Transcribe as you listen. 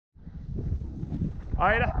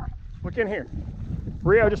Ida, look in here.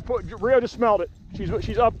 Rio just smelled it.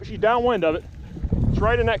 She's downwind of it. It's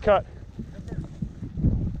right in that cut.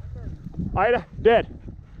 Ida, dead.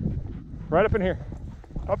 Right up in here.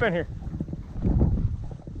 Up in here.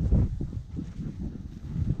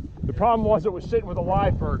 The problem was it was sitting with a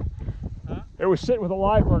live bird. Huh? It was sitting with a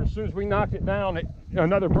live bird. As soon as we knocked it down,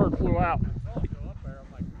 another bird flew out.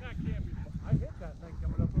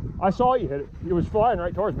 I saw you hit it. It was flying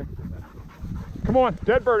right towards me. Come on,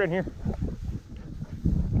 dead bird in here.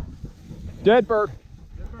 Dead bird.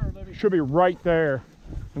 Should be right there,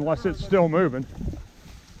 unless it's still moving.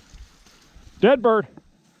 Dead bird.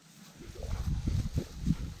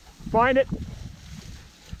 Find it.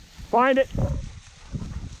 Find it.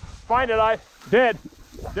 Find it, dead.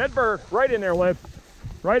 Dead bird, right in there, Liv.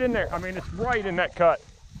 Right in there. I mean, it's right in that cut.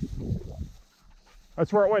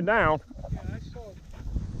 That's where it went down. Yeah, I saw it.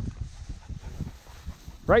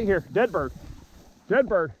 Right here, dead bird. Dead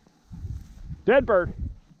bird. Dead bird.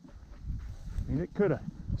 I mean, it could have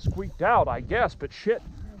squeaked out, I guess, but shit.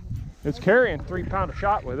 It's carrying 3 pound of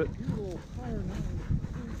shot with it.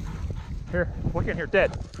 Here, look in here,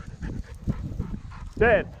 dead.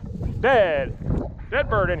 Dead. Dead. Dead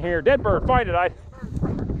bird in here. Dead bird. Find it,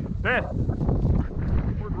 Dead.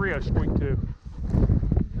 Where'd Rio squeak to?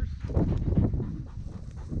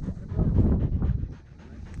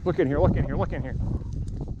 Look in here, look in here, look in here.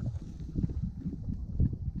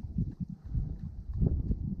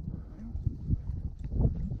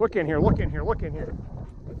 Look in here, look in here, look in here.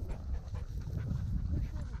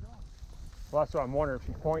 Well, that's what I'm wondering, if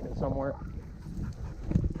she's pointing somewhere.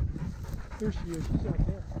 Here she is, she's out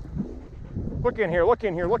there. Look in here, look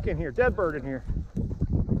in here, look in here. Dead bird in here. I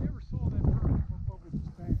never saw that bird come over this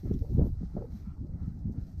bank.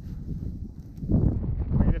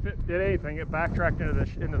 I mean, if it did anything, it backtracked into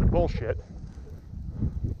the bullshit.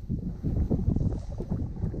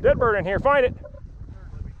 Dead bird in here, find it.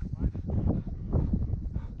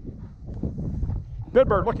 Dead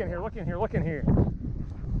bird, look in here, look in here, look in here.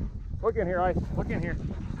 Look in here, look in here.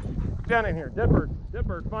 Down in here, dead bird,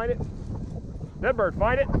 find it. Dead bird,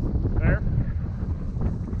 find it. There.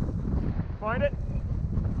 Find it.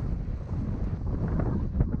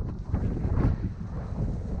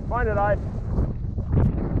 Find it,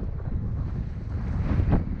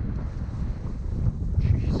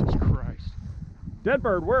 Jesus Christ. Dead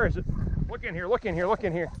bird, where is it? Look in here, look in here, look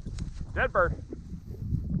in here. Dead bird.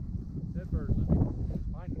 Dead bird, let me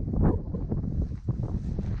find it.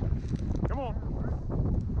 Come on.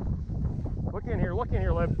 Look in here,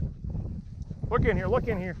 Liv. Look in here, look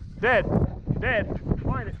in here. Dead. Dead.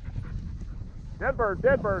 Find it. Dead bird,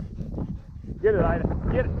 dead bird. Get it, Ida.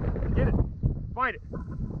 Get it. Get it. Find it.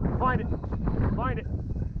 Find it. Find it.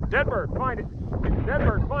 Dead bird, find it. Dead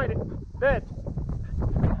bird, find it. Dead.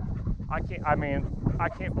 I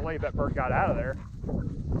can't believe that bird got out of there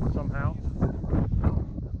somehow.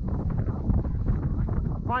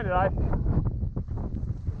 Find it, Ida.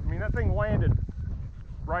 I mean, that thing landed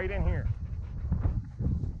right in here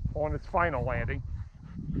on its final landing.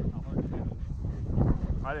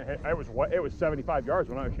 I didn't hit, it was 75 yards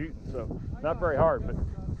when I was shooting, so not very hard, but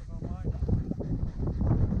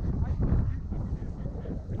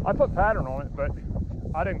I put pattern on it, but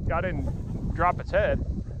I didn't drop its head.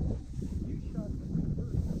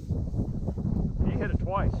 He hit it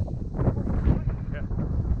twice. Yeah,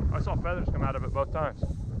 I saw feathers come out of it both times.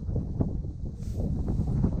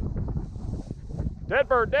 Dead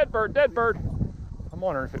bird, dead bird, dead bird. I'm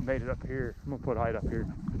wondering if it made it up here. I'm gonna put height up here.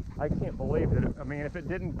 I can't believe that. I mean, if it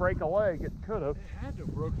didn't break a leg, it could have. It had to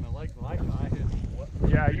have broken a leg like I hit.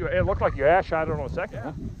 Yeah, it looked like you ass shot it on a second. Yeah.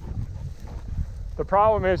 Huh? The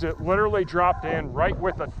problem is it literally dropped in right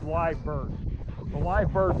with a live bird. The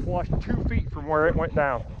live bird flushed 2 feet from where it went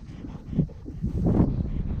down.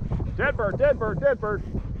 Dead bird, dead bird, dead bird.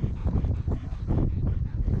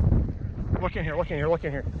 Look in here, look in here, look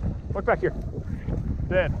in here. Look back here.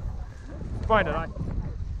 Dead. Find it, Ida.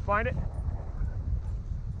 Find it.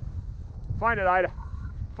 Find it, Ida.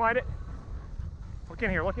 Find it. Look in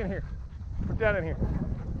here, look in here. Put that in here.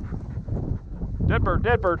 Dead bird,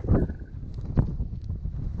 dead bird.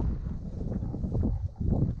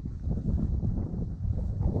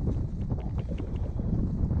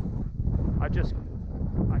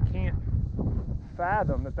 I can't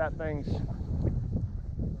fathom that thing's.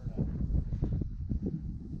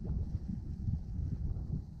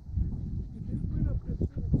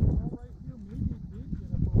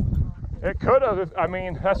 It could have. I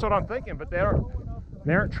mean, that's what I'm thinking, but they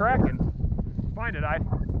aren't tracking. Find it, Ida.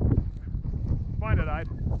 Find it, Ida.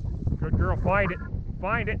 Good girl. Find it.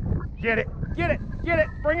 Find it. Get it. Get it. Get it.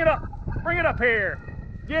 Bring it up. Bring it up here.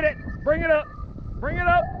 Get it. Bring it up. Bring it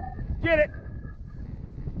up. Get it.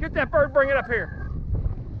 Get that bird, bring it up here.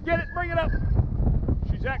 Get it, bring it up.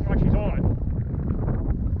 She's acting like she's on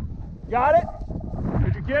it. Got it?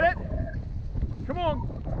 Did you get it? Come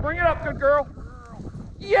on, bring it up, good girl.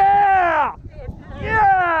 Yeah!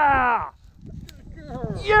 Yeah!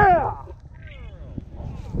 Yeah!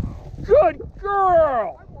 Good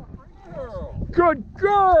girl! Good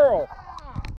girl!